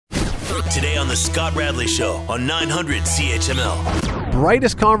Today on the Scott Radley Show on 900 CHML.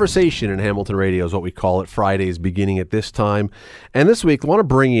 Brightest Conversation in Hamilton Radio is what we call it, Fridays beginning at this time. And this week, I want to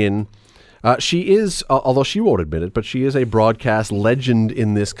bring in, she is, although she won't admit it, but she is a broadcast legend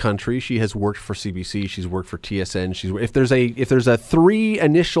in this country. She has worked for CBC, she's worked for TSN. If there's a three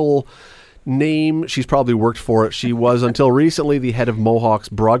initial name, she's probably worked for it. She was, until recently, the head of Mohawk's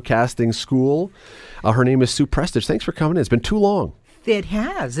broadcasting school. Her name is Sue Prestedge. Thanks for coming in. It's been too long. It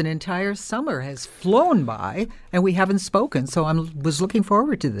has. An entire summer has flown by, and we haven't spoken, so I was looking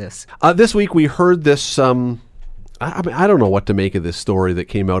forward to this. This week we heard this, I don't know what to make of this story that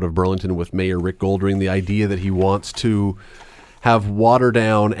came out of Burlington with Mayor Rick Goldring, the idea that he wants to have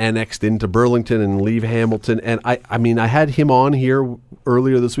Waterdown annexed into Burlington and leave Hamilton. And I had him on here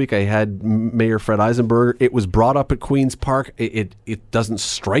earlier this week. I had Mayor Fred Eisenberger. It was brought up at Queen's Park. It doesn't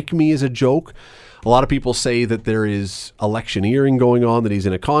strike me as a joke. A lot of people say that there is electioneering going on, that he's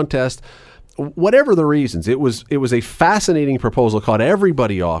in a contest. Whatever the reasons, it was a fascinating proposal, caught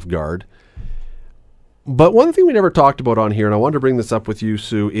everybody off guard. But one thing we never talked about on here, and I wanted to bring this up with you,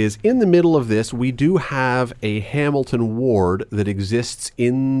 Sue, is in the middle of this, we do have a Hamilton ward that exists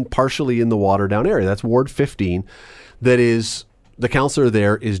partially in the Waterdown area. That's Ward 15. That is, the councillor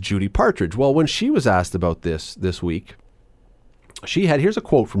there is Judy Partridge. Well, when she was asked about this week, here's a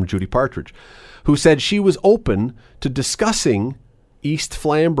quote from Judy Partridge, who said she was open to discussing East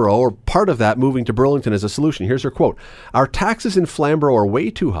Flamborough, or part of that, moving to Burlington as a solution. Here's her quote. "Our taxes in Flamborough are way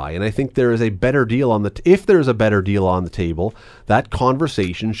too high, and I think there is a better deal if there's a better deal on the table, that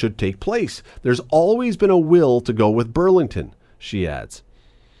conversation should take place. There's always been a will to go with Burlington," she adds.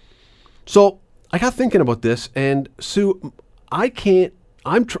 So I got thinking about this, and Sue,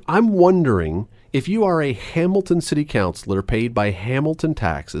 I'm wondering, if you are a Hamilton City Councillor paid by Hamilton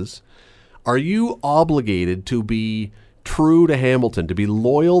taxes, are you obligated to be true to Hamilton, to be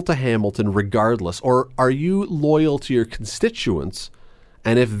loyal to Hamilton regardless? Or are you loyal to your constituents,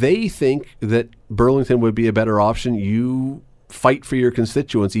 and if they think that Burlington would be a better option, you fight for your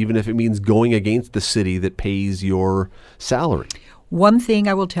constituents, even if it means going against the city that pays your salary? One thing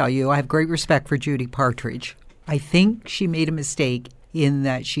I will tell you, I have great respect for Judy Partridge. I think she made a mistake in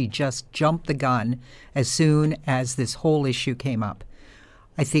that she just jumped the gun as soon as this whole issue came up.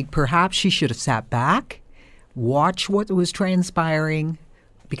 I think perhaps she should have sat back, watch what was transpiring,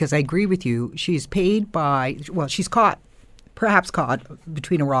 because I agree with you. She's paid she's perhaps caught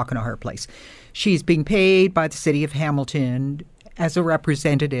between a rock and a hard place. She's being paid by the city of Hamilton as a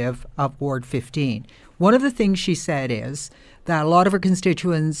representative of Ward 15. One of the things she said is that a lot of her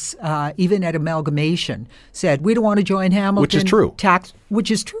constituents, even at amalgamation, said, we don't want to join Hamilton. Which is true.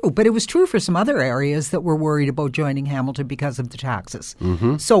 Which is true. But it was true for some other areas that were worried about joining Hamilton because of the taxes.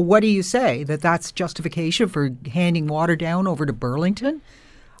 Mm-hmm. So what do you say? That's justification for handing Waterdown over to Burlington?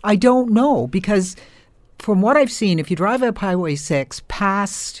 I don't know, because from what I've seen, if you drive up Highway 6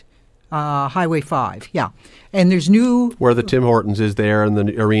 past Highway 5, and there's new... Where the Tim Hortons is there and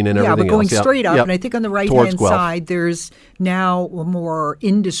the arena and everything else. Yeah, but going straight up, and I think on the right-hand side, there's now more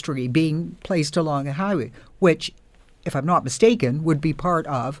industry being placed along the highway, which, if I'm not mistaken, would be part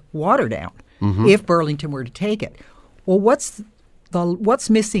of Waterdown, if Burlington were to take it. Well, what's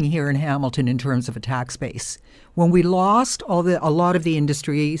missing here in Hamilton in terms of a tax base? When we lost a lot of the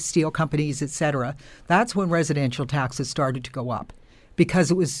industry, steel companies, etc., that's when residential taxes started to go up,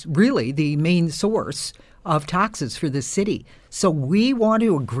 because it was really the main source of taxes for the city. So we want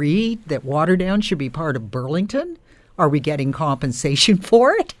to agree that Waterdown should be part of Burlington? Are we getting compensation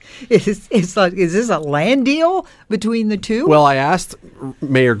for it? Is this a land deal between the two? Well, I asked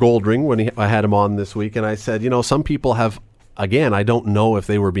Mayor Goldring when I had him on this week, and I said, some people have, again, I don't know if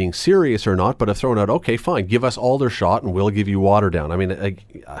they were being serious or not, but have thrown out, okay, fine, give us Aldershot and we'll give you Waterdown. I mean,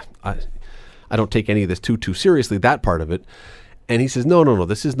 I don't take any of this too seriously, that part of it. And he says, no,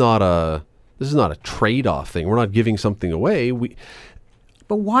 this is not a trade-off thing. We're not giving something away.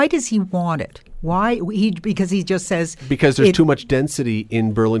 But why does he want it? Why? Because he just says... Because there's too much density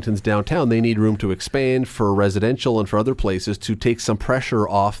in Burlington's downtown. They need room to expand for residential and for other places to take some pressure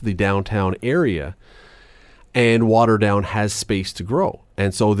off the downtown area. And Waterdown has space to grow.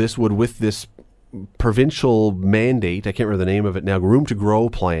 And so this would, with this provincial mandate, I can't remember the name of it now, room to grow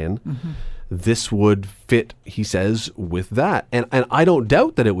plan, this would fit, he says, with that. And I don't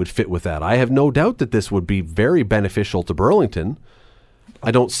doubt that it would fit with that. I have no doubt that this would be very beneficial to Burlington.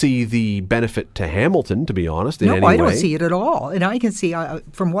 I don't see the benefit to Hamilton, to be honest, in any way. No, I don't see it at all. And I can see,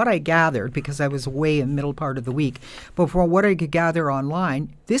 from what I gathered, because I was away in the middle part of the week, but from what I could gather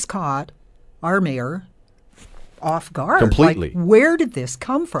online, this caught our mayor off guard. Completely. Like, where did this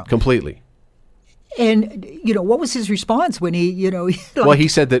come from? Completely. And, what was his response when he, Well, he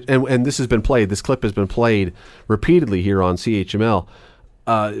said that, and this has been played, this clip has been played repeatedly here on CHML.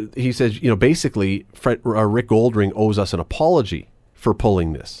 He says, basically, Rick Goldring owes us an apology for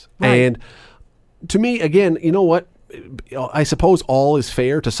pulling this. Right. And to me, again, you know what? I suppose all is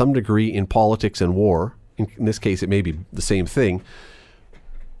fair to some degree in politics and war. In this case, it may be the same thing.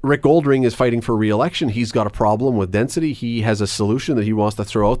 Rick Goldring is fighting for re-election. He's got a problem with density. He has a solution that he wants to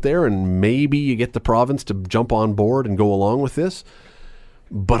throw out there, and maybe you get the province to jump on board and go along with this.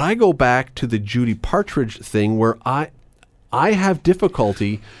 But I go back to the Judy Partridge thing where I have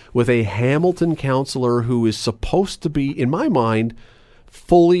difficulty with a Hamilton councillor who is supposed to be, in my mind,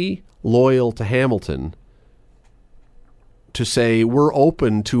 fully loyal to Hamilton to say we're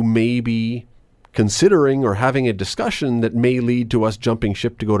open to maybe considering or having a discussion that may lead to us jumping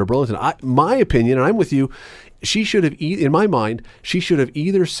ship to go to Burlington. My opinion, and I'm with you, she should have, in my mind, she should have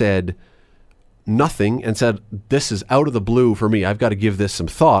either said nothing and said, this is out of the blue for me. I've got to give this some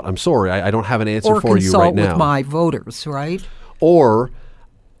thought. I'm sorry. I don't have an answer for you right now. Or consult with my voters, right? Or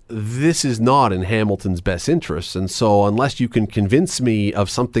this is not in Hamilton's best interests. And so unless you can convince me of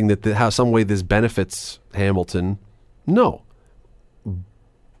something that has some way this benefits Hamilton, no.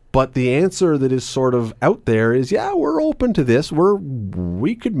 But the answer that is sort of out there is, yeah, we're open to this.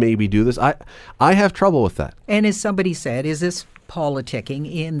 We could maybe do this. I have trouble with that. And as somebody said, is this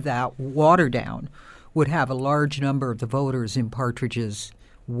politicking in that Waterdown would have a large number of the voters in Partridge's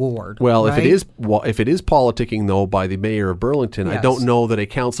ward? Well, right? if it is politicking, though, by the mayor of Burlington, yes. I don't know that a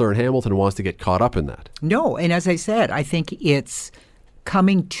councillor in Hamilton wants to get caught up in that. No, and as I said, I think it's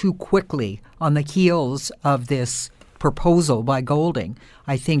coming too quickly on the heels of this proposal by Golding.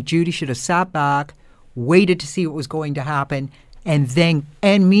 I think Judy should have sat back, waited to see what was going to happen, and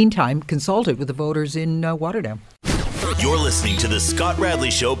meantime, consulted with the voters in Waterdown. You're listening to the Scott Radley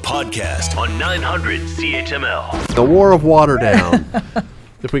Show podcast on 900 CHML. The War of Waterdown.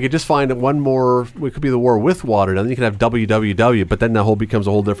 If we could just find one more, it could be the war with Waterdown. Then you could have WWW, but then that becomes a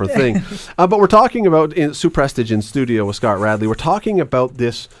whole different thing. But we're talking about Sue Prestedge in studio with Scott Radley. We're talking about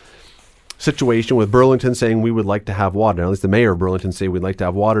this situation with Burlington saying we would like to have Waterdown. At least the mayor of Burlington say we'd like to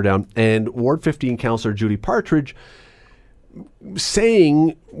have Waterdown. And Ward 15 Councillor Judy Partridge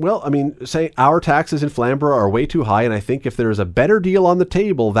saying our taxes in Flamborough are way too high, and I think if there is a better deal on the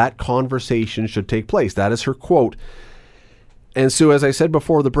table, that conversation should take place. That is her quote. And Sue, as I said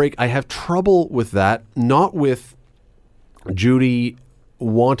before the break, I have trouble with that, not with Judy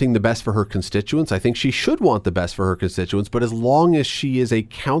wanting the best for her constituents. I think she should want the best for her constituents, but as long as she is a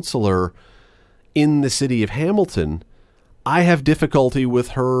councillor in the city of Hamilton, I have difficulty with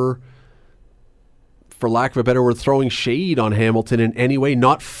her, for lack of a better word, throwing shade on Hamilton in any way,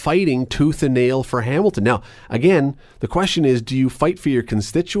 not fighting tooth and nail for Hamilton. Now, again, the question is, do you fight for your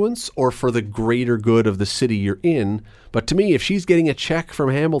constituents or for the greater good of the city you're in? But to me, if she's getting a check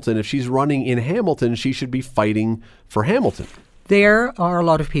from Hamilton, if she's running in Hamilton, she should be fighting for Hamilton. There are a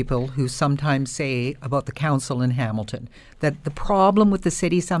lot of people who sometimes say about the council in Hamilton that the problem with the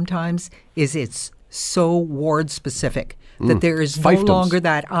city sometimes is it's so ward specific that there is no longer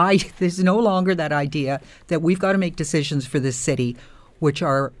that idea that we've got to make decisions for this city which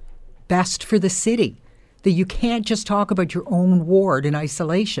are best for the city, that you can't just talk about your own ward in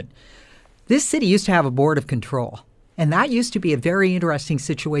isolation. This city used to have a board of control. And that used to be a very interesting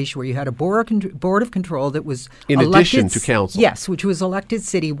situation where you had a board of control that was in addition to council. Yes, which was elected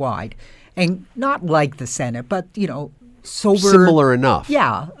citywide. And not like the Senate, but, sober. Similar enough.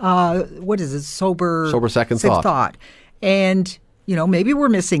 Yeah. What is it? Sober second thought. And, maybe we're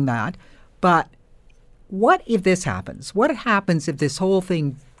missing that. But what if this happens? What happens if this whole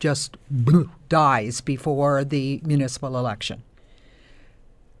thing just dies before the municipal election?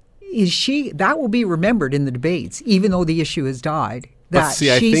 That will be remembered in the debates, even though the issue has died, that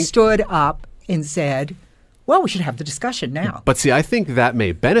she stood up and said, well, we should have the discussion now. But see, I think that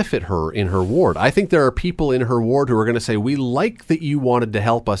may benefit her in her ward. I think there are people in her ward who are going to say, we like that you wanted to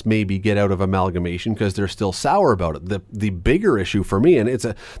help us maybe get out of amalgamation because they're still sour about it. The bigger issue for me, and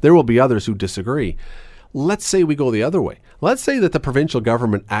there will be others who disagree. Let's say we go the other way. Let's say that the provincial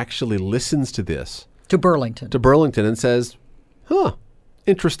government actually listens to this. To Burlington And says,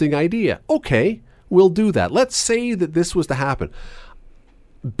 interesting idea. Okay, we'll do that. Let's say that this was to happen.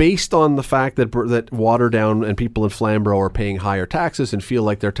 Based on the fact that Waterdown and people in Flamborough are paying higher taxes and feel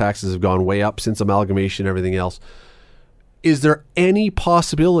like their taxes have gone way up since amalgamation and everything else, is there any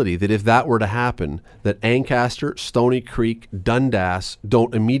possibility that if that were to happen, that Ancaster, Stony Creek, Dundas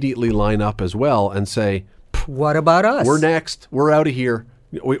don't immediately line up as well and say, what about us? We're next. We're out of here.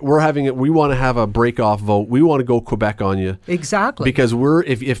 we're having it. We want to have a break-off vote. We want to go Quebec on you. Exactly. Because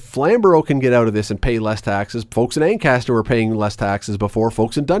if Flamborough can get out of this and pay less taxes, folks in Ancaster were paying less taxes before.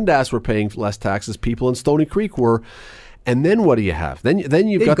 Folks in Dundas were paying less taxes. People in Stony Creek were. And then what do you have? Then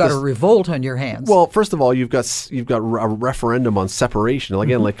you've got a revolt on your hands. Well, first of all, you've got a referendum on separation,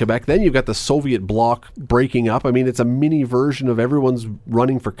 again, like Quebec. Then you've got the Soviet bloc breaking up. I mean, it's a mini version of everyone's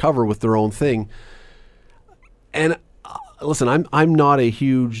running for cover with their own thing. And listen, I'm not a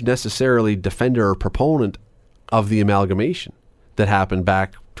huge necessarily defender or proponent of the amalgamation that happened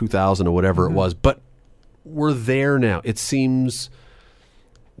back 2000 or whatever it was, but we're there now. It seems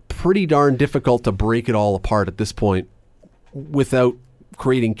pretty darn difficult to break it all apart at this point without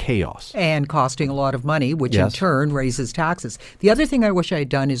creating chaos. And costing a lot of money, which in turn raises taxes. The other thing I wish I had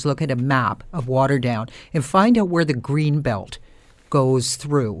done is look at a map of Waterdown and find out where the green belt goes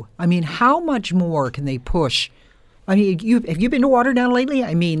through. I mean, how much more can they push? I mean, have you been to Waterdown lately?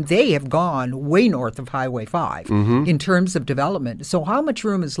 I mean, they have gone way north of Highway 5 in terms of development. So how much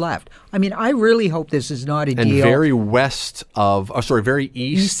room is left? I mean, I really hope this is not a deal. And very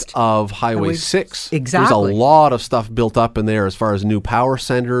east of Highway 6. Exactly. There's a lot of stuff built up in there as far as new power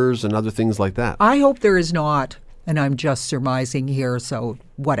centers and other things like that. I hope there is not, and I'm just surmising here, so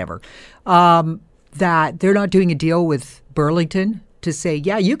whatever, that they're not doing a deal with Burlington to say,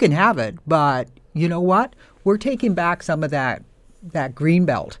 yeah, you can have it, but you know what? We're taking back some of that green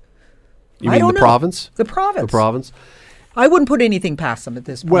belt. You mean the province? The province. The province. I wouldn't put anything past them at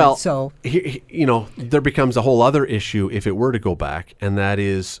this point. Well, so there becomes a whole other issue if it were to go back, and that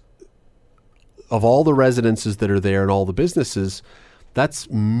is, of all the residences that are there and all the businesses, that's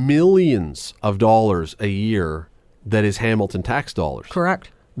millions of dollars a year that is Hamilton tax dollars. Correct.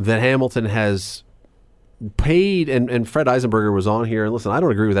 That Hamilton has paid, and Fred Eisenberger was on here, and listen, I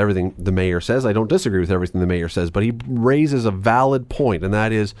don't agree with everything the mayor says. I don't disagree with everything the mayor says, but he raises a valid point, and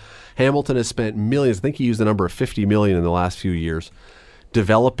that is Hamilton has spent millions, I think he used the number of 50 million in the last few years,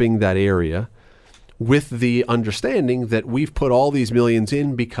 developing that area with the understanding that we've put all these millions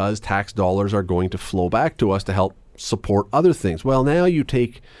in because tax dollars are going to flow back to us to help support other things. Well, now you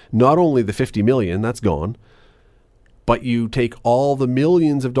take not only the 50 million, that's gone, but you take all the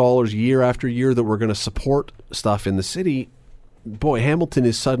millions of dollars year after year that we're going to support stuff in the city. Boy, Hamilton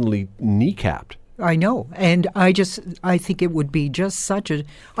is suddenly kneecapped. I know. And I think it would be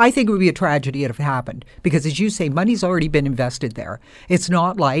I think it would be a tragedy if it happened. Because as you say, money's already been invested there. It's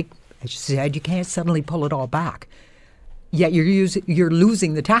not like, as you said, you can't suddenly pull it all back. Yet you're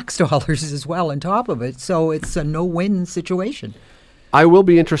losing the tax dollars as well on top of it. So it's a no-win situation. I will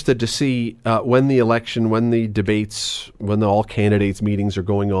be interested to see when the election, when the debates, when all candidates' meetings are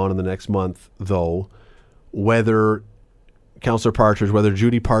going on in the next month, though, whether Councillor Partridge, whether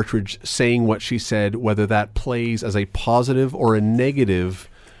Judy Partridge saying what she said, whether that plays as a positive or a negative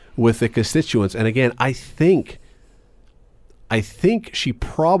with the constituents. And again, I think she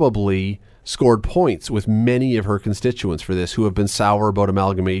probably scored points with many of her constituents for this who have been sour about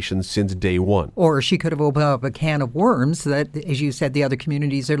amalgamation since day one. Or she could have opened up a can of worms that, as you said, the other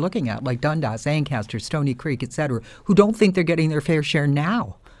communities are looking at, like Dundas, Ancaster, Stony Creek, etc., who don't think they're getting their fair share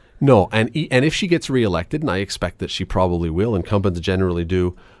now. No, and if she gets reelected, and I expect that she probably will, incumbents generally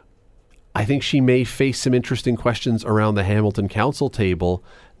do, I think she may face some interesting questions around the Hamilton Council table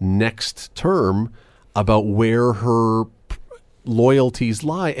next term about where her loyalties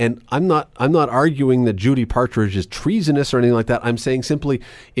lie. And I'm not arguing that Judy Partridge is treasonous or anything like that. I'm saying simply,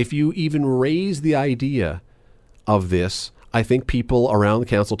 if you even raise the idea of this, I think people around the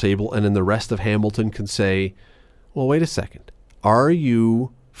council table and in the rest of Hamilton can say, well, wait a second. Are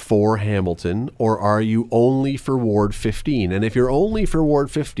you for Hamilton or are you only for Ward 15? And if you're only for Ward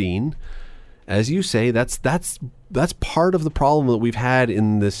 15, as you say, that's part of the problem that we've had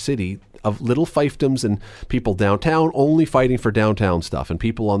in this city of little fiefdoms and people downtown only fighting for downtown stuff and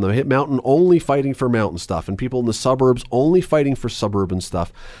people on the mountain only fighting for mountain stuff and people in the suburbs only fighting for suburban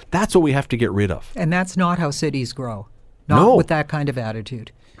stuff. That's what we have to get rid of. And that's not how cities grow. Not with that kind of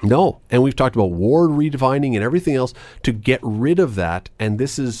attitude. No. And we've talked about ward redefining and everything else to get rid of that. And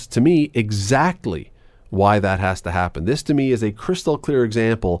this is, to me, exactly why that has to happen. This, to me, is a crystal clear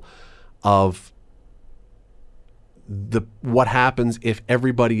example of what happens if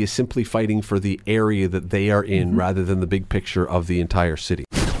everybody is simply fighting for the area that they are in rather than the big picture of the entire city.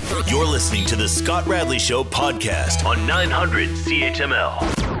 You're listening to the Scott Radley Show podcast on 900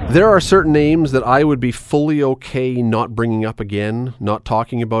 CHML. There are certain names that I would be fully okay not bringing up again, not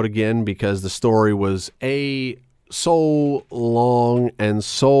talking about again, because the story was so long and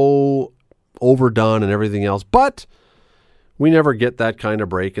so overdone and everything else. But we never get that kind of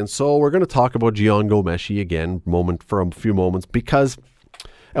break. And so we're going to talk about Jian Ghomeshi again for a few moments because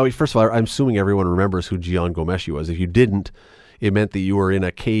First of all, I'm assuming everyone remembers who Jian Ghomeshi was. If you didn't, it meant that you were in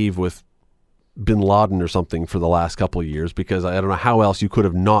a cave with bin Laden or something for the last couple of years, because I don't know how else you could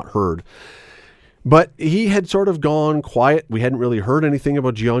have not heard. But he had sort of gone quiet. We hadn't really heard anything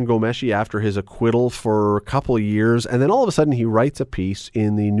about Jian Ghomeshi after his acquittal for a couple of years. And then all of a sudden he writes a piece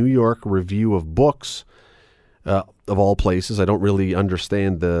in the New York Review of Books, of all places. I don't really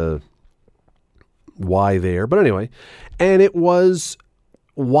understand the why there. But anyway, and it was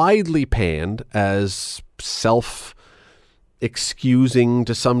widely panned as self-excusing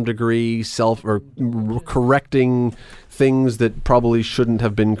to some degree, correcting things that probably shouldn't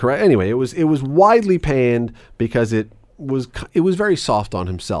have been correct. Anyway, it was widely panned because it was very soft on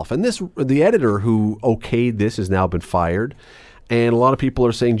himself. And the editor who okayed this has now been fired. And a lot of people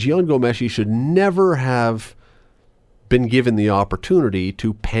are saying Jian Ghomeshi should never have been given the opportunity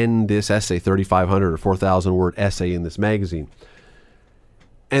to pen this essay, 3,500 or 4,000 word essay in this magazine.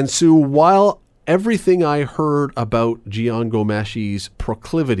 And Sue, while everything I heard about Jian Ghomeshi's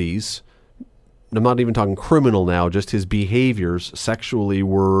proclivities, I'm not even talking criminal now, just his behaviors sexually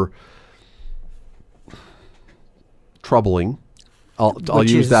were troubling. I'll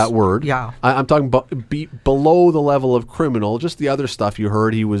use that word. Yeah. I'm talking below the level of criminal, just the other stuff you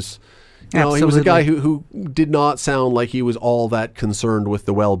heard. He was, he was a guy who did not sound like he was all that concerned with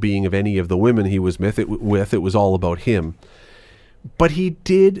the well-being of any of the women he was with. It was all about him. But he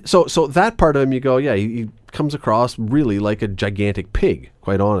did, so that part of him, you go, yeah, he comes across really like a gigantic pig,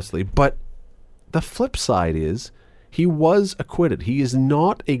 quite honestly. But the flip side is he was acquitted. He is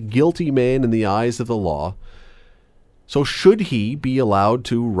not a guilty man in the eyes of the law. So should he be allowed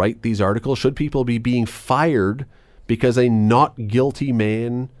to write these articles? Should people be being fired because a not guilty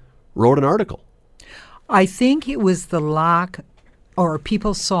man wrote an article? I think it was the lack, or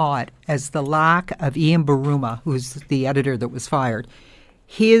people saw it as the lack of Ian Buruma, who's the editor that was fired,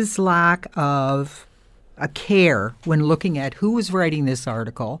 his lack of a care when looking at who was writing this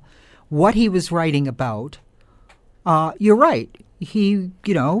article, what he was writing about. You're right.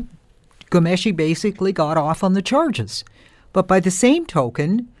 Ghomeshi basically got off on the charges. But by the same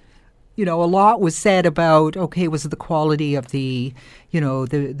token, a lot was said about, was it the quality of the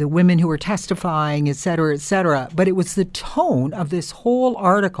women who were testifying, et cetera, but it was the tone of this whole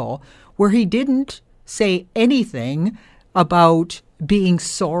article where he didn't say anything about being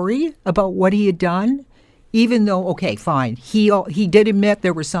sorry about what he had done, even though, fine, he did admit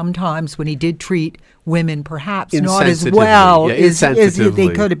there were some times when he did treat women perhaps not as well as they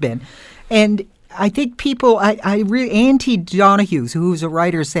could have been. And I think people, Auntie Donahue, who's a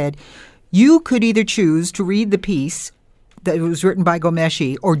writer, said, you could either choose to read the piece that was written by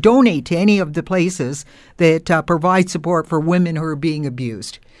Ghomeshi or donate to any of the places that provide support for women who are being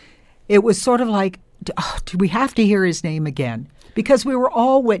abused. It was sort of like, do we have to hear his name again? Because we were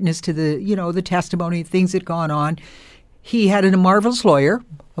all witness to the testimony, things that had gone on. He had a marvelous lawyer.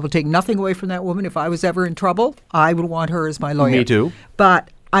 I will take nothing away from that woman. If I was ever in trouble, I would want her as my lawyer. Me too. But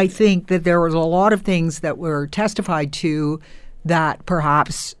I think that there was a lot of things that were testified to that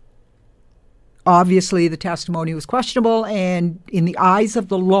perhaps, obviously, the testimony was questionable, and in the eyes of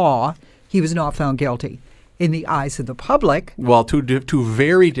the law, he was not found guilty. In the eyes of the public, well, two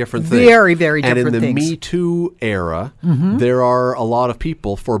very different things. Very, very different things. And in the Me Too era, there are a lot of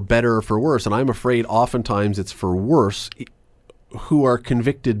people, for better or for worse, and I'm afraid oftentimes it's for worse, who are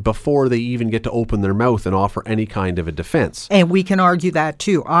convicted before they even get to open their mouth and offer any kind of a defense. And we can argue that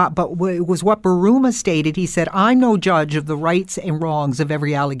too. But it was what Buruma stated. He said, I'm no judge of the rights and wrongs of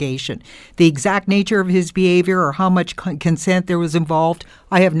every allegation. The exact nature of his behavior or how much consent there was involved,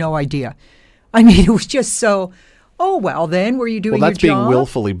 I have no idea. I mean, it was just so, then were you doing your job? Well, that's being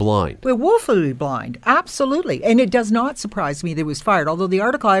willfully blind. Well, willfully blind, absolutely. And it does not surprise me that he was fired, although the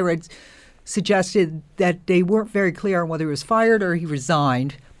article I read suggested that they weren't very clear on whether he was fired or he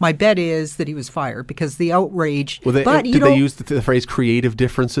resigned. My bet is that he was fired because the outrage. Well, did they use the phrase creative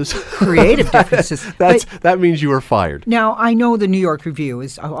differences? Creative differences. That means you were fired. Now, I know the New York Review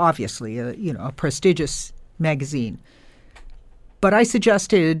is obviously a prestigious magazine. But I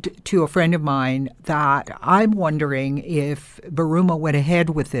suggested to a friend of mine that I'm wondering if Buruma went ahead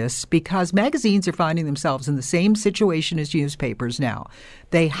with this because magazines are finding themselves in the same situation as newspapers now.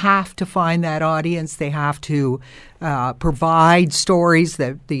 They have to find that audience. They have to provide stories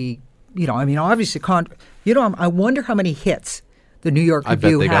that obviously, I wonder how many hits the New York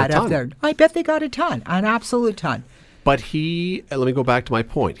Review had up there. I bet they got a ton, an absolute ton. But let me go back to my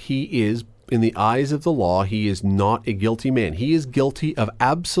point. He is, in the eyes of the law, he is not a guilty man. He is guilty of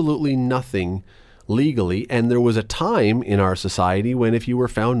absolutely nothing legally. And there was a time in our society when if you were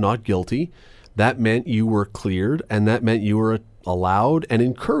found not guilty, that meant you were cleared and that meant you were allowed and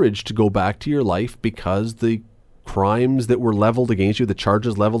encouraged to go back to your life because the crimes that were leveled against you, the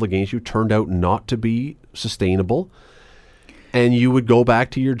charges leveled against you, turned out not to be sustainable. And you would go back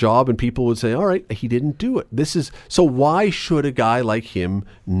to your job and people would say, all right, he didn't do it. So why should a guy like him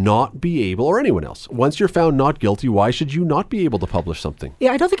not be able, or anyone else, once you're found not guilty, why should you not be able to publish something?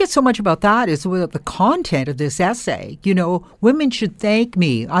 Yeah, I don't think it's so much about that as with the content of this essay. Women should thank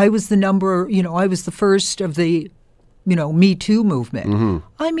me. I was the first of the, Me Too movement. Mm-hmm.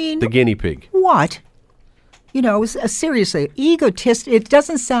 I mean, the guinea pig. What? Seriously, egotist. It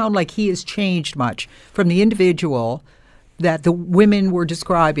doesn't sound like he has changed much from the individual that the women were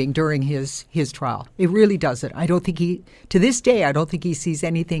describing during his trial. It really doesn't. To this day, I don't think he sees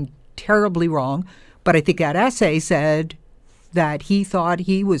anything terribly wrong. But I think that essay said that he thought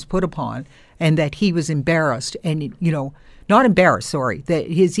he was put upon and that he was embarrassed and, not embarrassed, sorry,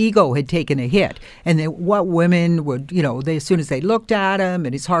 that his ego had taken a hit and that what women would, as soon as they looked at him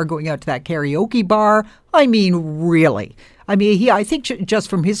and his heart going out to that karaoke bar, I mean, really. I think just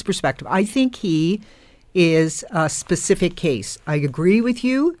from his perspective, I think he is a specific case. I agree with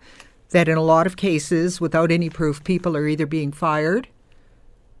you that in a lot of cases, without any proof, people are either being fired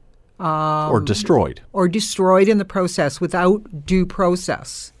or destroyed. Or destroyed in the process without due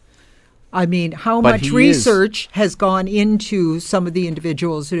process. How much research has gone into some of the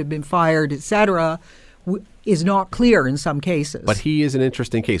individuals that have been fired, et cetera, is not clear in some cases. But he is an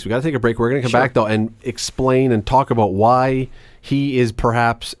interesting case. We've got to take a break. We're going to come back, though, and explain and talk about why he is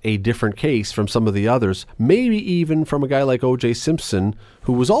perhaps a different case from some of the others, maybe even from a guy like O.J. Simpson,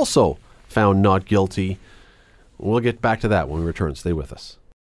 who was also found not guilty. We'll get back to that when we return. Stay with us.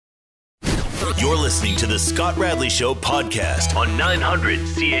 You're listening to the Scott Radley Show podcast on 900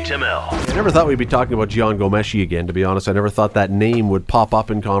 CHML. I never thought we'd be talking about Jian Ghomeshi again, to be honest. I never thought that name would pop up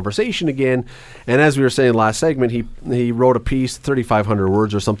in conversation again. And as we were saying last segment, he wrote a piece, 3,500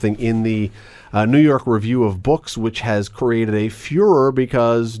 words or something, in the New York Review of Books, which has created a furor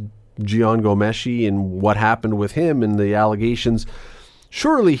because Jian Ghomeshi and what happened with him and the allegations,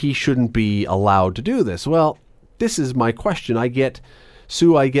 surely he shouldn't be allowed to do this. Well, this is my question.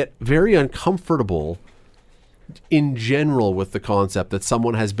 Sue, I get very uncomfortable in general with the concept that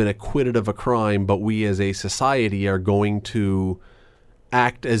someone has been acquitted of a crime, but we as a society are going to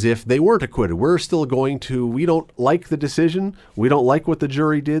act as if they weren't acquitted. We don't like the decision. We don't like what the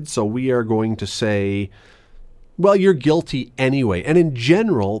jury did, so we are going to say, well, you're guilty anyway. And in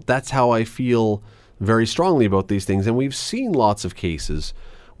general, that's how I feel very strongly about these things. And we've seen lots of cases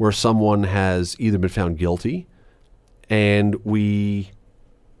where someone has either been found guilty and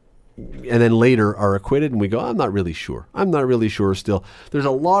then later are acquitted, and we go, I'm not really sure still. There's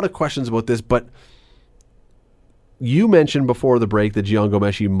a lot of questions about this, but you mentioned before the break that Jian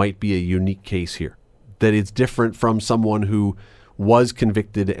Ghomeshi might be a unique case here, that it's different from someone who was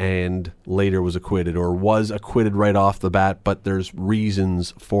convicted and later was acquitted, or was acquitted right off the bat, but there's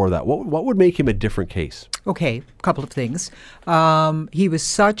reasons for that. What would make him a different case? Okay, a couple of things. He was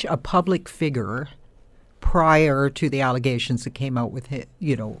such a public figure prior to the allegations that came out with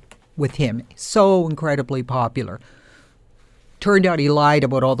him, so incredibly popular. Turned out he lied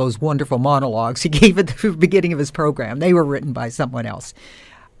about all those wonderful monologues he gave at the beginning of his program. They were written by someone else.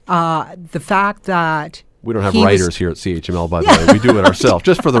 The fact that we don't have writers here at CHML, by the way. We do it ourselves,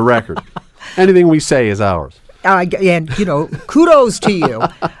 just for the record. Anything we say is ours. And kudos to you.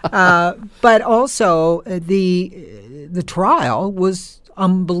 But also, the trial was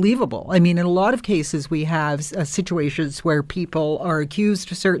unbelievable. In a lot of cases, we have situations where people are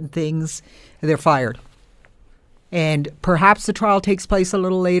accused of certain things and they're fired. And perhaps the trial takes place a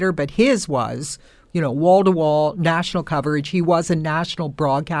little later, but his was, wall-to-wall national coverage. He was a national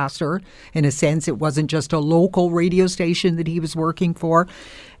broadcaster. In a sense, it wasn't just a local radio station that he was working for.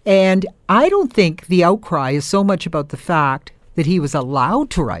 And I don't think the outcry is so much about the fact that he was allowed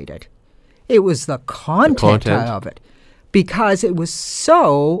to write it. It was the content of it. Because it was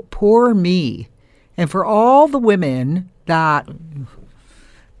so poor me. And for all the women that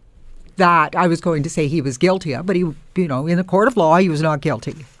I was going to say he was guilty of, but he, in the court of law, he was not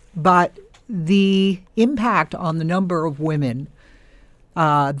guilty. But the impact on the number of women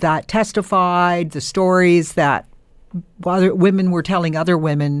that testified, the stories that other women were telling other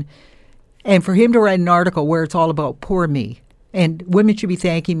women, and for him to write an article where it's all about poor me, and women should be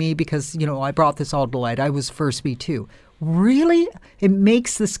thanking me because, I brought this all to light. I was first Me Too. Really? It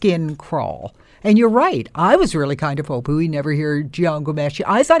makes the skin crawl. And you're right. I was really kind of hoping we never hear Jian Ghomeshi.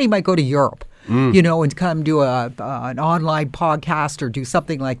 I thought he might go to Europe, and come do an online podcast or do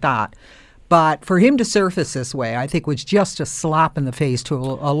something like that. But for him to surface this way, I think was just a slap in the face to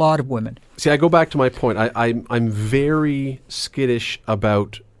a lot of women. See, I go back to my point. I'm very skittish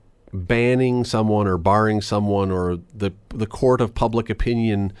about banning someone or barring someone or the court of public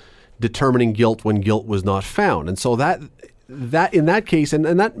opinion determining guilt when guilt was not found. And so that in that case,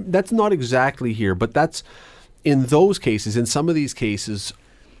 and that's not exactly here, but that's in those cases, in some of these cases,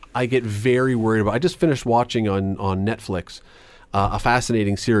 I get very worried about. I just finished watching on Netflix a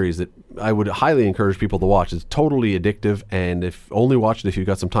fascinating series that I would highly encourage people to watch. It's totally addictive, and only watch it if you've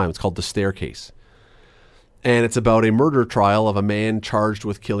got some time. It's called The Staircase. And it's about a murder trial of a man charged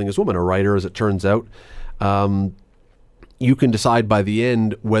with killing his woman, a writer, as it turns out. You can decide by the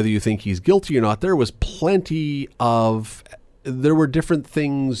end whether you think he's guilty or not. There were different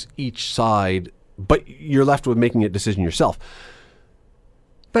things each side, but you're left with making a decision yourself.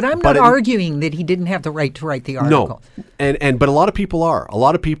 But I'm not arguing that he didn't have the right to write the article. No, but a lot of people are. A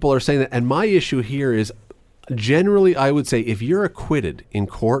lot of people are saying that. And my issue here is, generally, I would say if you're acquitted in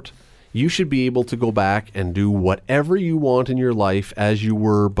court, you should be able to go back and do whatever you want in your life as you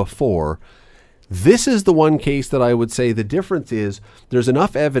were before. This is the one case that I would say the difference is there's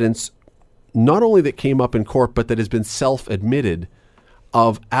enough evidence, not only that came up in court, but that has been self-admitted,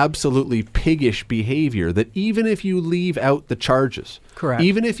 of absolutely piggish behavior, that even if you leave out the charges, correct,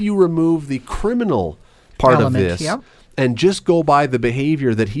 even if you remove the criminal part of this, and just go by the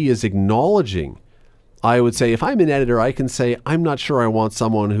behavior that he is acknowledging, I would say if I'm an editor, I can say, I'm not sure I want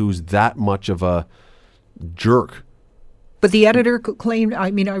someone who's that much of a jerk. But the editor claimed, I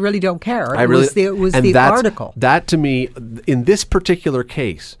really don't care. It was the article. That to me, in this particular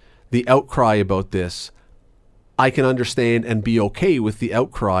case, the outcry about this, I can understand and be okay with the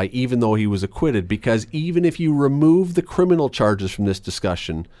outcry, even though he was acquitted, because even if you remove the criminal charges from this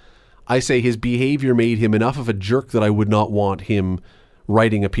discussion, I say his behavior made him enough of a jerk that I would not want him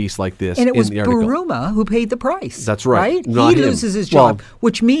writing a piece like this in the article. And it was Buruma who paid the price. That's right. He loses his job,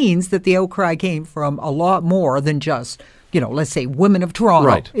 which means that the outcry came from a lot more than just, let's say women of Toronto.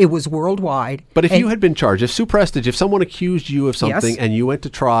 Right. It was worldwide. But if you had been charged, if Sue Prestedge, if someone accused you of something and you went to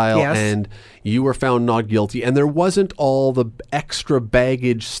trial and you were found not guilty, and there wasn't all the extra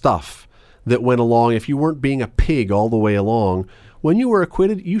baggage stuff that went along, if you weren't being a pig all the way along, when you were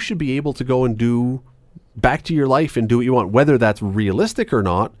acquitted, you should be able to go and do back to your life and do what you want. Whether that's realistic or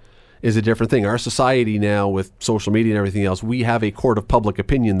not is a different thing. Our society now, with social media and everything else, we have a court of public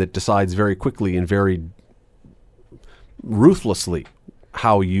opinion that decides very quickly and very ruthlessly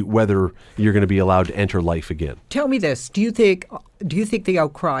whether you're going to be allowed to enter life again. Tell me this: do you think the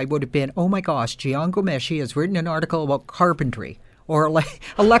outcry would have been, oh my gosh, Jian Ghomeshi has written an article about carpentry or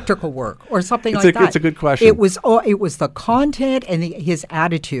electrical work or something like that? It's a good question. It was the content and his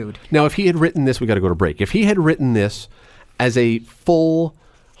attitude. Now, if he had written this, we got to go to break. If he had written this as a full,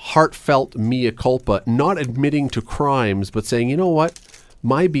 heartfelt mea culpa, not admitting to crimes, but saying, you know what,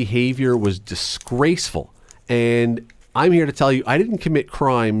 my behavior was disgraceful, and I'm here to tell you I didn't commit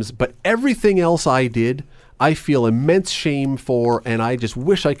crimes, but everything else I did, I feel immense shame for, and I just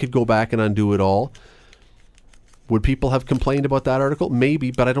wish I could go back and undo it all. Would people have complained about that article?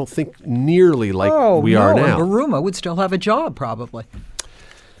 Maybe, but I don't think nearly like we are now. And Buruma would still have a job, probably.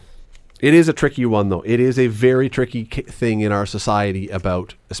 It is a tricky one, though. It is a very tricky thing in our society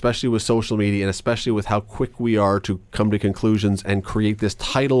about, especially with social media and especially with how quick we are to come to conclusions and create this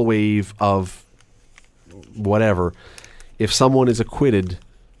tidal wave of whatever. If someone is acquitted,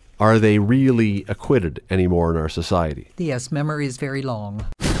 are they really acquitted anymore in our society? Yes, memory is very long.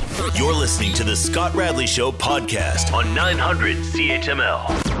 You're listening to the Scott Radley Show podcast on 900 CHML.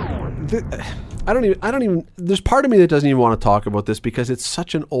 I don't even, there's part of me that doesn't even want to talk about this because it's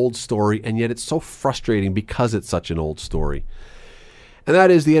such an old story, and yet it's so frustrating because it's such an old story. And that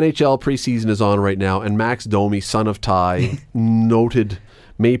is the NHL preseason is on right now, and Max Domi, son of Ty, noted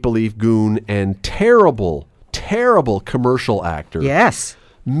Maple Leaf goon and terrible commercial actor. Yes.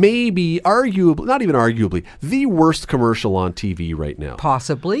 Maybe, arguably, not even arguably, the worst commercial on TV right now.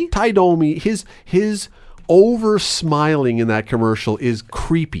 Possibly. Ty Domi, his over-smiling in that commercial is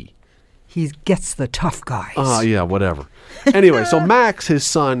creepy. He gets the tough guys. Yeah, whatever. Anyway, so Max, his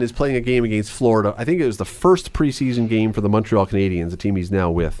son, is playing a game against Florida. I think it was the first preseason game for the Montreal Canadiens, the team he's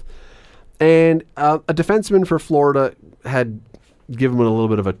now with. And a defenseman for Florida had given him a little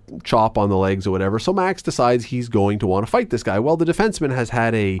bit of a chop on the legs or whatever. So Max decides he's going to want to fight this guy. Well, the defenseman has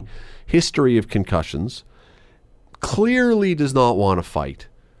had a history of concussions, clearly does not want to fight,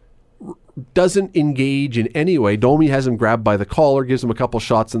 doesn't engage in any way. Domi has him grabbed by the collar, gives him a couple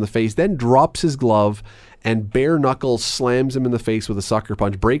shots in the face, then drops his glove and bare knuckles slams him in the face with a sucker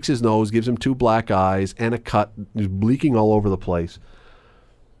punch, breaks his nose, gives him 2 black eyes and a cut, leaking all over the place.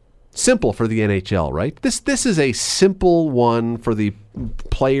 Simple for the NHL, right? This is a simple one for the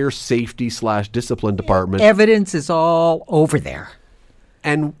player safety / discipline department. Evidence is all over there.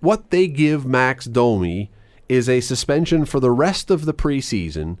 And what they give Max Domi is a suspension for the rest of the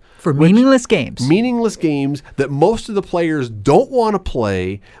preseason. For meaningless games. Meaningless games that most of the players don't want to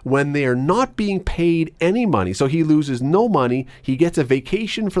play when they are not being paid any money. So he loses no money. He gets a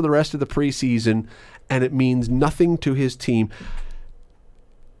vacation for the rest of the preseason, and it means nothing to his team.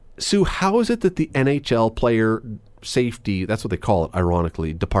 Sue, how is it that the NHL player safety, that's what they call it,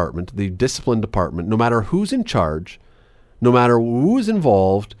 ironically, department, the discipline department, no matter who's in charge, no matter who's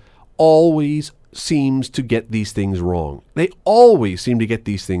involved, always seems to get these things wrong. They always seem to get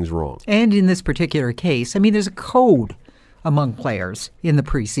these things wrong. And in this particular case, I mean, there's a code among players in the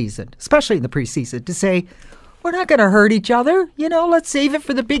preseason, especially in the preseason, to say, we're not going to hurt each other. You know, let's save it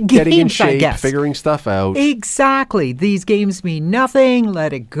for the big games, Getting in shape, I guess. Figuring stuff out. Exactly. These games mean nothing.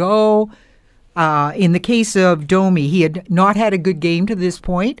 Let it go. In the case of Domi, he had not had a good game to this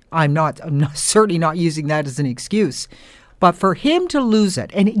point. I'm certainly not using that as an excuse. But for him to lose it,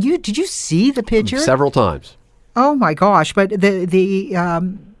 and did you see the picture? Several times. Oh my gosh! But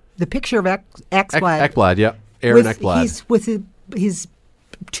the picture of Ekblad. Ekblad, yeah, Aaron Ekblad. He's with his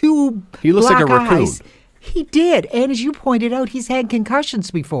two. He looks black like a raccoon. eyes. He did, and as you pointed out, he's had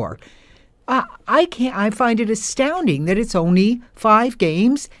concussions before. I find it astounding that it's only 5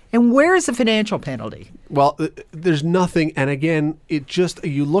 games, and where is the financial penalty? Well, there's nothing, and again,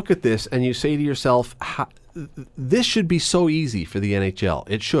 you look at this and you say to yourself, this should be so easy for the NHL.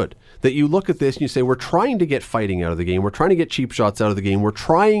 It should. That you look at this and you say, we're trying to get fighting out of the game. We're trying to get cheap shots out of the game.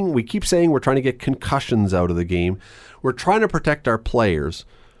 We keep saying we're trying to get concussions out of the game. We're trying to protect our players.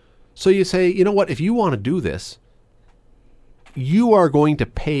 So you say, you know what, if you want to do this, you are going to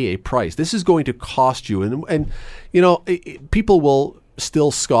pay a price. This is going to cost you. And you know, people will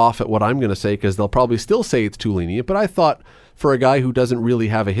still scoff at what I'm going to say because they'll probably still say it's too lenient. But I thought for a guy who doesn't really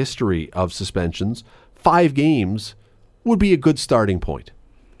have a history of suspensions, 5 games would be a good starting point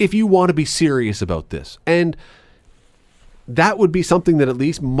if you want to be serious about this. And that would be something that at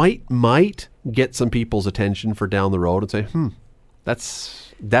least might get some people's attention for down the road and say,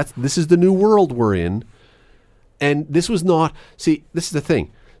 this is the new world we're in. And this was not, this is the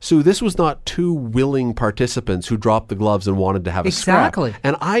thing. So this was not 2 willing participants who dropped the gloves and wanted to have a scrap. Exactly.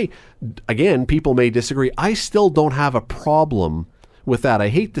 And again, people may disagree. I still don't have a problem with that. I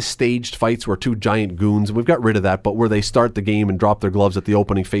hate the staged fights where 2 giant goons, we've got rid of that, but where they start the game and drop their gloves at the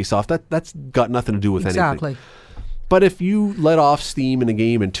opening face-off, that's got nothing to do with anything. Exactly. But if you let off steam in a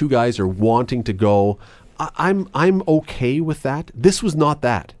game and 2 guys are wanting to go, I'm okay with that. This was not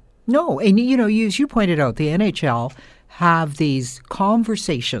that. No, and you know, as you pointed out, the NHL have these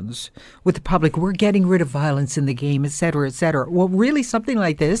conversations with the public. We're getting rid of violence in the game, et cetera, et cetera. Well, really, something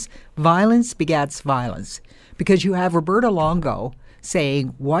like this, violence begats violence. Because you have Roberto Longo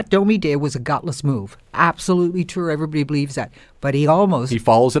saying what Domi did was a gutless move. Absolutely true. Everybody believes that. But he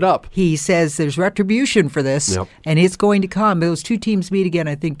follows it up. He says there's retribution for this, and it's going to come. Those 2 teams meet again,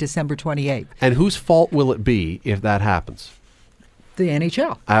 I think, December 28th. And whose fault will it be if that happens? The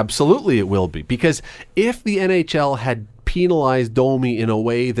NHL. Absolutely it will be. Because if the NHL had penalized Domi in a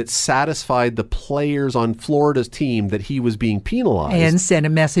way that satisfied the players on Florida's team that he was being penalized. And sent a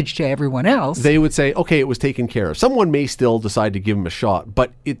message to everyone else. They would say, okay, it was taken care of. Someone may still decide to give him a shot,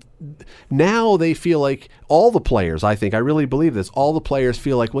 but now they feel like all the players, I really believe this, all the players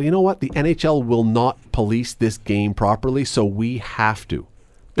feel like, well, you know what? The NHL will not police this game properly, so we have to.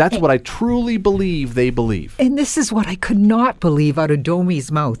 That's what I truly believe they believe. And this is what I could not believe out of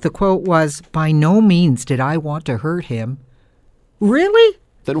Domi's mouth. The quote was, "By no means did I want to hurt him." Really?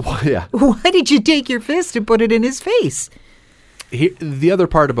 Then why? Yeah. Why did you take your fist and put it in his face? The other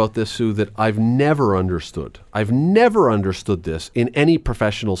part about this, Sue, that I've never understood this in any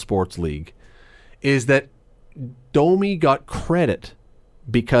professional sports league, is that Domi got credit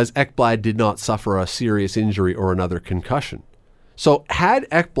because Ekblad did not suffer a serious injury or another concussion. So had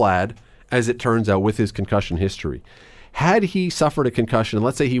Ekblad, as it turns out with his concussion history, had he suffered a concussion, and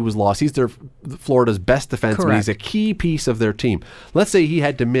let's say he was lost, he's Florida's best defenseman, Correct. He's a key piece of their team. Let's say he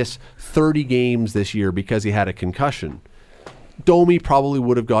had to miss 30 games this year because he had a concussion. Domi probably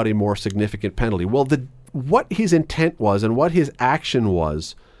would have got a more significant penalty. Well, what his intent was and what his action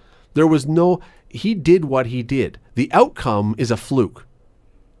was, he did what he did. The outcome is a fluke.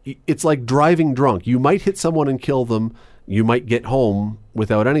 It's like driving drunk. You might hit someone and kill them. You might get home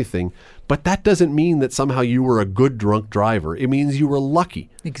without anything, but that doesn't mean that somehow you were a good drunk driver. It means you were lucky.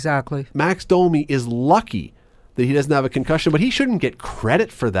 Exactly. Max Domi is lucky that he doesn't have a concussion, but he shouldn't get credit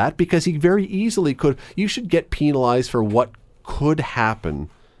for that because he very easily could. You should get penalized for what could happen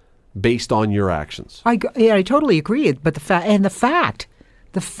based on your actions. I totally agree. But the fact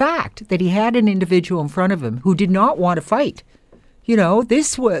that he had an individual in front of him who did not want to fight,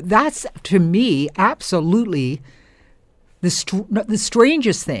 that's to me absolutely the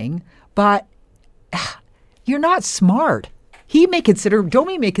strangest thing. But you're not smart.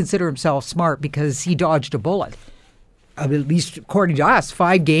 Domi may consider himself smart because he dodged a bullet. At least according to us,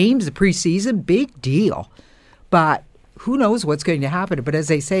 5 games, the preseason, big deal. But who knows what's going to happen. But as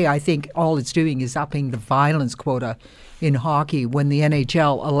I say, I think all it's doing is upping the violence quota in hockey when the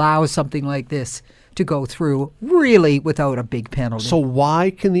NHL allows something like this to go through really without a big penalty. So why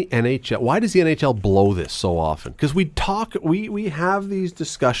does the NHL blow this so often? Because we have these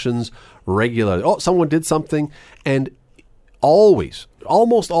discussions regularly. Oh, someone did something, and almost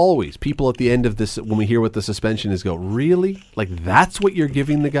always, people at the end of this, when we hear what the suspension is, go, really? Like, that's what you're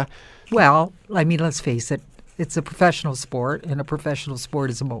giving the guy? Well, I mean, let's face it. It's a professional sport, and a professional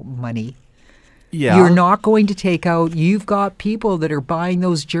sport is about money. Yeah. You're not going to take out... You've got people that are buying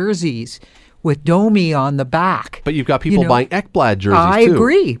those jerseys with Domi on the back. But you've got people buying Ekblad jerseys, I too.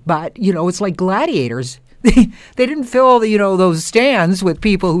 agree, but, it's like gladiators. They didn't fill, those stands with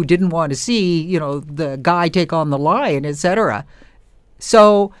people who didn't want to see, the guy take on the lion, etc.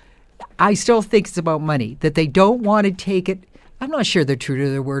 So I still think it's about money, that they don't want to take it. I'm not sure they're true to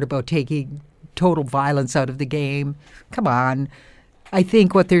their word about taking total violence out of the game. Come on. I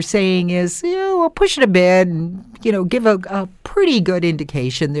think what they're saying is, we'll push it a bit and, give a pretty good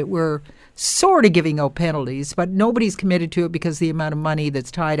indication that we're sort of giving out penalties, but nobody's committed to it because of the amount of money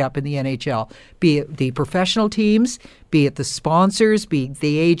that's tied up in the NHL, be it the professional teams, be it the sponsors, be it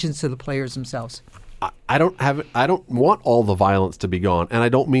the agents of the players themselves. I don't want all the violence to be gone, and I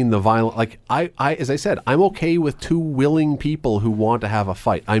don't mean the violence. Like as I said, I'm okay with 2 willing people who want to have a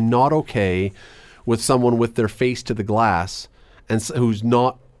fight. I'm not okay with someone with their face to the glass and who's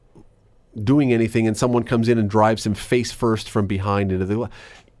not doing anything, and someone comes in and drives him face first from behind into the glass.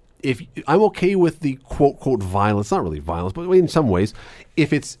 If I'm okay with the quote violence, not really violence, but in some ways,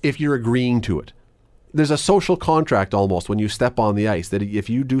 if you're agreeing to it. There's a social contract almost when you step on the ice that if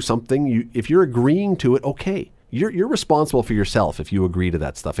you do something, if you're agreeing to it, okay. You're responsible for yourself if you agree to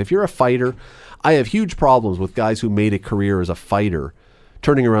that stuff. If you're a fighter, I have huge problems with guys who made a career as a fighter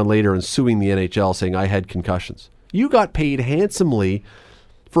turning around later and suing the NHL saying I had concussions. You got paid handsomely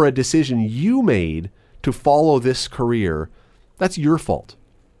for a decision you made to follow this career. That's your fault.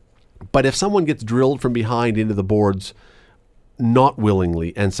 But if someone gets drilled from behind into the boards not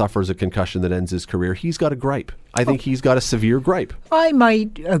willingly and suffers a concussion that ends his career, he's got a gripe. I think he's got a severe gripe. I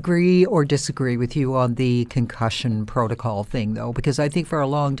might agree or disagree with you on the concussion protocol thing, though, because I think for a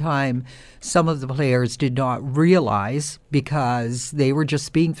long time some of the players did not realize because they were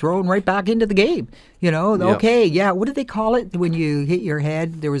just being thrown right back into the game. Okay, yeah, what did they call it when you hit your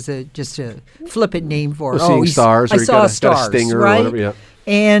head? There was just a flippant name for it. Seeing stars, or you got a stinger, right? Or whatever, yeah.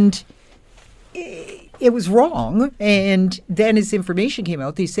 And it was wrong. And then as information came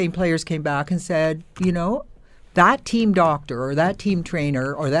out, these same players came back and said, that team doctor or that team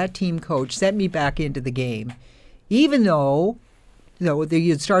trainer or that team coach sent me back into the game, even though they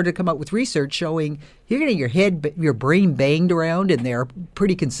had started to come out with research showing you're getting your brain banged around in there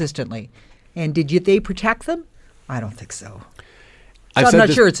pretty consistently. And did they protect them? I don't think so. So I'm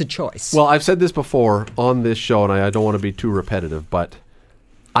not sure it's a choice. Well, I've said this before on this show, and I don't want to be too repetitive, but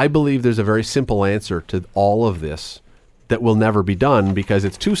I believe there's a very simple answer to all of this that will never be done because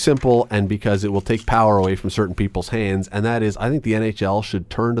it's too simple and because it will take power away from certain people's hands. And that is, I think the NHL should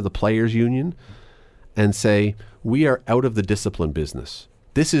turn to the players' union and say, we are out of the discipline business.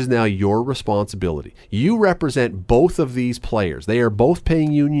 This is now your responsibility. You represent both of these players. They are both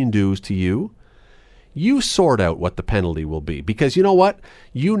paying union dues to you. You sort out what the penalty will be. Because you know what?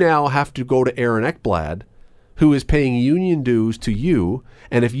 You now have to go to Aaron Ekblad, who is paying union dues to you.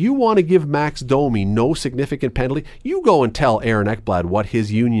 And if you want to give Max Domi no significant penalty, you go and tell Aaron Ekblad what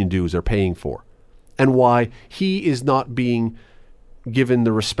his union dues are paying for and why he is not being given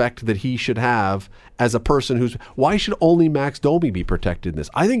the respect that he should have as a person why should only Max Domi be protected in this?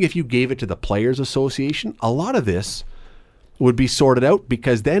 I think if you gave it to the Players Association, a lot of this would be sorted out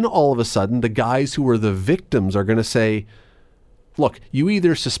because then all of a sudden the guys who are the victims are going to say, look, you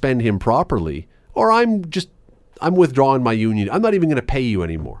either suspend him properly or I'm withdrawing my union. I'm not even going to pay you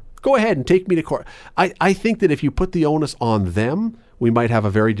anymore. Go ahead and take me to court. I think that if you put the onus on them, we might have a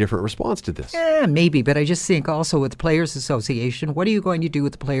very different response to this. Maybe, but I just think also with the Players Association, what are you going to do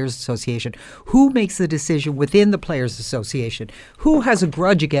with the Players Association? Who makes the decision within the Players Association? Who has a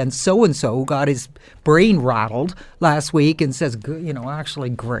grudge against so-and-so who got his brain rattled last week and says, actually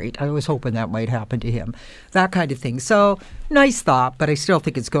great. I was hoping that might happen to him. That kind of thing. So, nice thought, but I still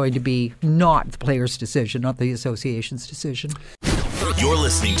think it's going to be not the players' decision, not the association's decision. You're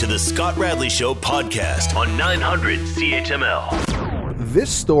listening to the Scott Radley Show podcast on 900 CHML. This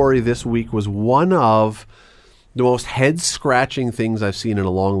story this week was one of the most head-scratching things I've seen in a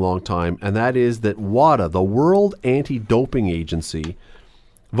long, long time, and that is that WADA, the World Anti-Doping Agency,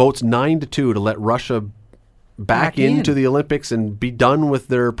 votes 9-2 to let Russia back into the Olympics and be done with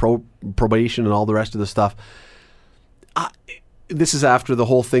their probation and all the rest of the stuff. This is after the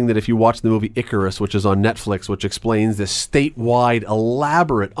whole thing that if you watch the movie Icarus, which is on Netflix, which explains this statewide,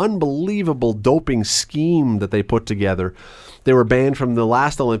 elaborate, unbelievable doping scheme that they put together. They were banned from the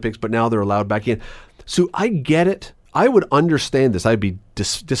last Olympics, but now they're allowed back in. So I get it. I would understand this. I'd be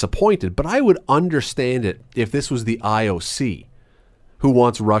disappointed, but I would understand it if this was the IOC who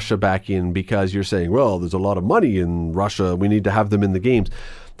wants Russia back in because you're saying, well, there's a lot of money in Russia. We need to have them in the games.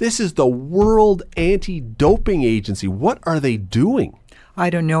 This is the World Anti-Doping Agency. What are they doing?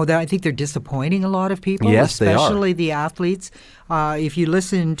 I don't know that. I think they're disappointing a lot of people, yes, especially the athletes. If you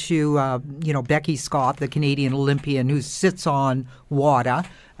listen to, Becky Scott, the Canadian Olympian who sits on WADA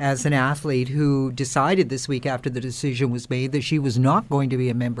as an athlete who decided this week after the decision was made that she was not going to be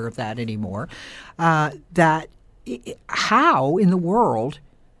a member of that anymore, that how in the world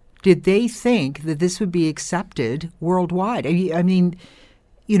did they think that this would be accepted worldwide? I mean,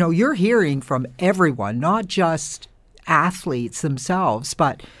 you're hearing from everyone, not just athletes themselves,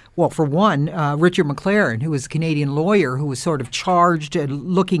 but, well, for one, Richard McLaren, who was a Canadian lawyer who was sort of charged and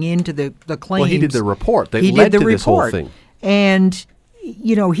looking into the claims. Well, he did the report that led to this whole thing. And,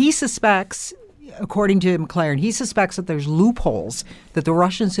 he suspects, according to McLaren, he suspects that there's loopholes that the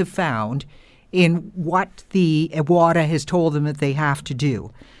Russians have found in what the WADA has told them that they have to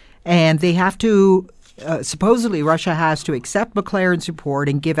do. And they have to... supposedly, Russia has to accept McLaren's report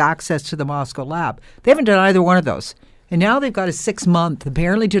and give access to the Moscow lab. They haven't done either one of those. And now they've got a 6-month,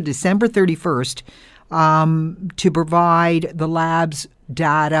 apparently to December 31st, to provide the lab's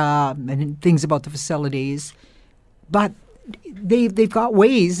data and things about the facilities. But they've got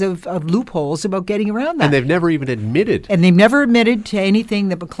ways of loopholes about getting around that. And they've never even admitted. And they've never admitted to anything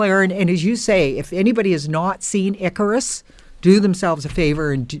that McLaren, and as you say, if anybody has not seen Icarus, do themselves a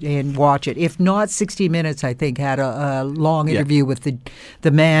favor and watch it. If not, 60 Minutes, I think, had a long interview with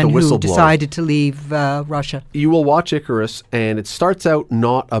the man who decided to leave Russia. You will watch Icarus, and it starts out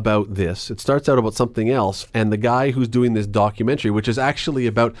not about this. It starts out about something else. And the guy who's doing this documentary, which is actually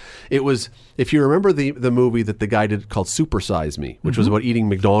about, it was, if you remember the movie that the guy did called Super Size Me, which was about eating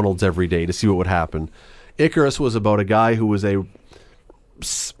McDonald's every day to see what would happen. Icarus was about a guy who was a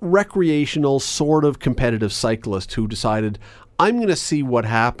recreational, sort of competitive cyclist who decided, I'm going to see what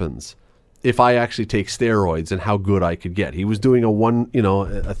happens if I actually take steroids and how good I could get. He was doing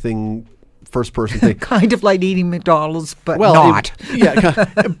a thing, first-person thing. Kind of like eating McDonald's, but not.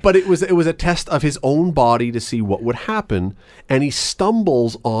 But it was a test of his own body to see what would happen, and he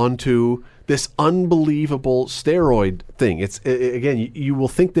stumbles onto this unbelievable steroid thing. It's again, you will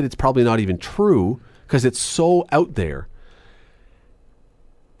think that it's probably not even true because it's so out there.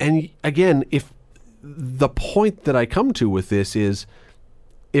 And again, if the point that I come to with this is,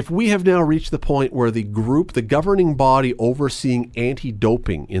 if we have now reached the point where the governing body overseeing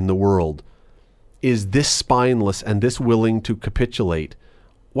anti-doping in the world is this spineless and this willing to capitulate,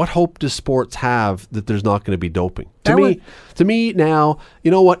 what hope does sports have that there's not going to be doping? To me now, you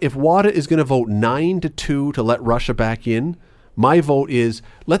know what? If WADA is going to vote 9-2 to let Russia back in, my vote is,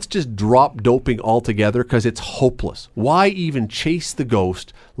 let's just drop doping altogether because it's hopeless. Why even chase the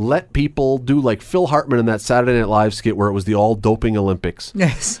ghost? Let people do like Phil Hartman in that Saturday Night Live skit where it was the all-doping Olympics.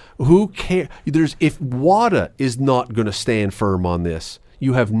 Yes. Who cares? If WADA is not going to stand firm on this,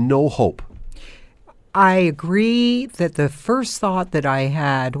 you have no hope. I agree that the first thought that I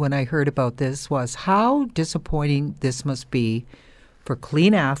had when I heard about this was how disappointing this must be for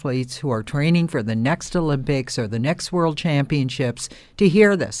clean athletes who are training for the next Olympics or the next World Championships to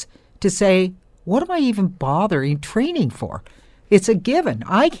hear this, to say, what am I even bothering training for? It's a given.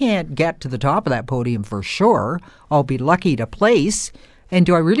 I can't get to the top of that podium for sure. I'll be lucky to place. And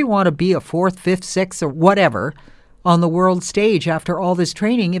do I really want to be a 4th, 5th, 6th, or whatever on the world stage after all this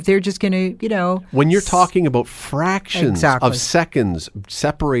training if they're just going to, When you're talking about fractions of seconds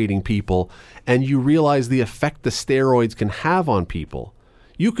separating people and you realize the effect the steroids can have on people,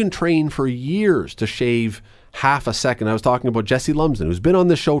 You can train for years to shave half a second. I was talking about Jesse Lumsden, who's been on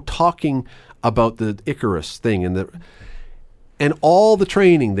the show talking about the Icarus thing, and all the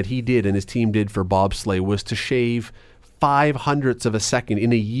training that he did and his team did for bobsleigh was to shave 0.05 of a second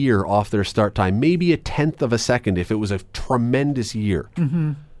in a year off their start time, maybe 1/10 of a second if it was a tremendous year.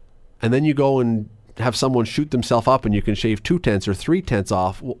 Mm-hmm. And then you go and have someone shoot themselves up and you can shave 0.2 or 0.3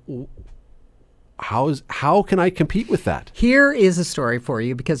 off. How can I compete with that? Here is a story for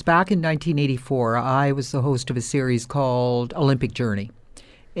you, because back in 1984, I was the host of a series called Olympic Journey.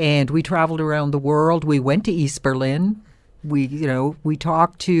 And we traveled around the world. We went to East Berlin. We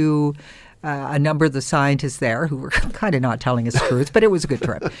talked to a number of the scientists there who were kind of not telling us the truth, but it was a good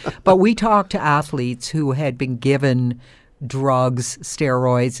trip. But we talked to athletes who had been given drugs,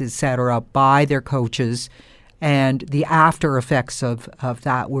 steroids, etc., by their coaches, and the after effects of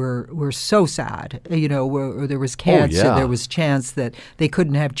that were so sad. Where there was cancer, there was chance that they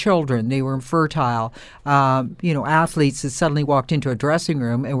couldn't have children, they were infertile. Athletes that suddenly walked into a dressing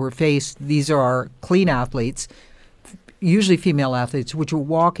room and were faced. These are clean athletes, usually female athletes, which would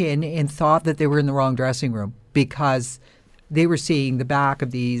walk in and thought that they were in the wrong dressing room because they were seeing the back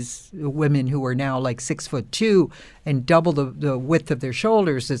of these women who were now like 6'2" and double the width of their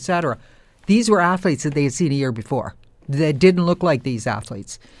shoulders, etc. These were athletes that they had seen a year before that didn't look like these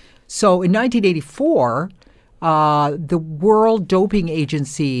athletes. So in 1984, the World Doping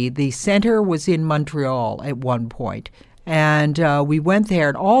Agency, the center was in Montreal at one point. And we went there,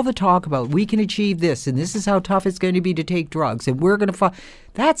 and all the talk about we can achieve this, and this is how tough it's going to be to take drugs, and we're going to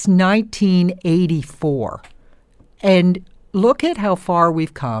that's 1984. And look at how far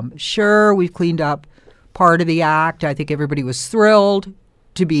we've come. Sure, we've cleaned up part of the act. I think everybody was thrilled,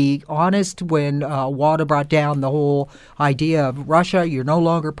 to be honest, when WADA brought down the whole idea of Russia. You're no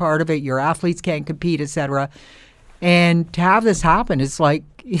longer part of it. Your athletes can't compete, etc. And to have this happen, it's like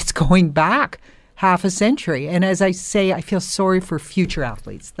it's going back half a century. And as I say, I feel sorry for future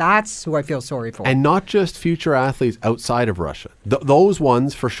athletes. That's who I feel sorry for. And not just future athletes outside of Russia. Those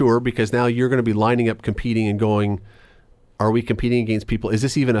ones for sure, because now you're going to be lining up competing and going, are we competing against people? Is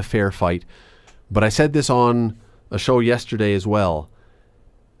this even a fair fight? But I said this on a show yesterday as well.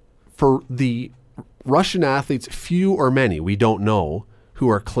 For the Russian athletes, few or many, we don't know, who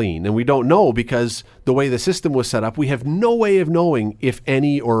are clean. And we don't know because the way the system was set up, we have no way of knowing if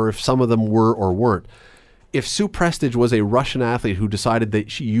any or if some of them were or weren't. If Sue Prestedge was a Russian athlete who decided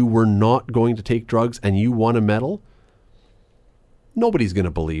that you were not going to take drugs and you won a medal, nobody's going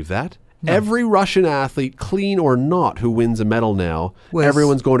to believe that. No. Every Russian athlete, clean or not, who wins a medal now,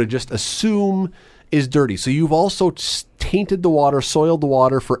 everyone's going to just assume is dirty. So you've also tainted the water, soiled the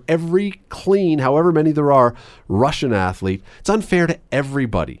water for every clean, however many there are, Russian athlete. It's unfair to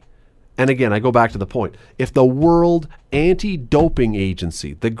everybody. And again, I go back to the point. If the World Anti-Doping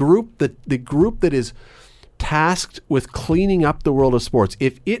Agency, the group that is tasked with cleaning up the world of sports,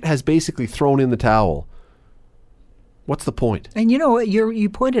 if it has basically thrown in the towel, what's the point? And you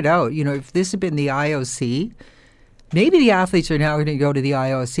pointed out, if this had been the IOC, maybe the athletes are now going to go to the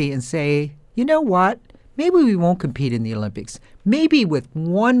IOC and say, you know what? Maybe we won't compete in the Olympics. Maybe with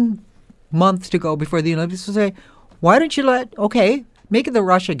 1 month to go before the Olympics, we'll say, why don't you make it the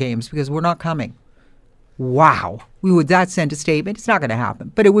Russia Games because we're not coming. Wow. That send a statement? It's not going to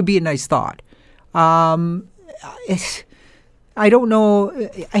happen, but it would be a nice thought. I don't know.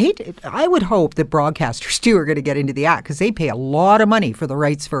 I would hope that broadcasters too are going to get into the act because they pay a lot of money for the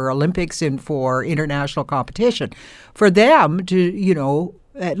rights for Olympics and for international competition. For them to,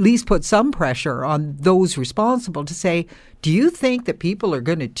 at least put some pressure on those responsible to say, do you think that people are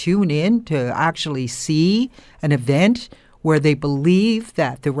going to tune in to actually see an event where they believe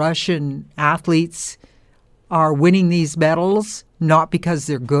that the Russian athletes are winning these medals not because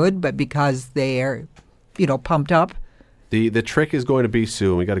they're good, but because they're, pumped up? The trick is going to be, Sue,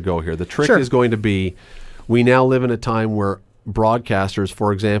 and we got to go here. The trick is going to be, we now live in a time where broadcasters,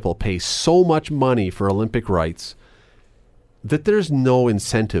 for example, pay so much money for Olympic rights that there's no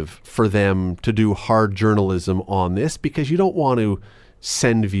incentive for them to do hard journalism on this because you don't want to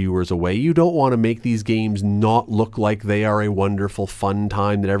send viewers away. You don't want to make these games not look like they are a wonderful, fun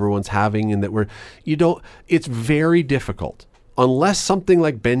time that everyone's having and that it's very difficult. Unless something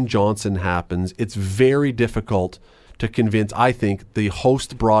like Ben Johnson happens, it's very difficult to convince, I think, the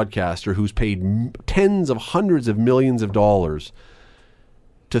host broadcaster who's paid tens of hundreds of millions of dollars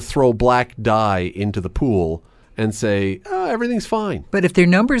to throw black dye into the pool and say, everything's fine. But if their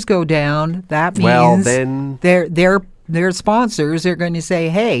numbers go down, that means then their sponsors are going to say,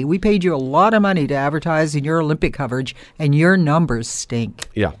 hey, we paid you a lot of money to advertise in your Olympic coverage, and your numbers stink.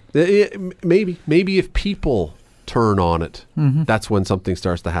 Yeah. Maybe if people turn on it, that's when something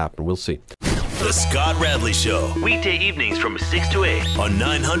starts to happen. We'll see. The Scott Radley Show. Weekday evenings from 6 to 8 on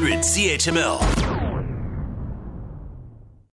 900 CHML.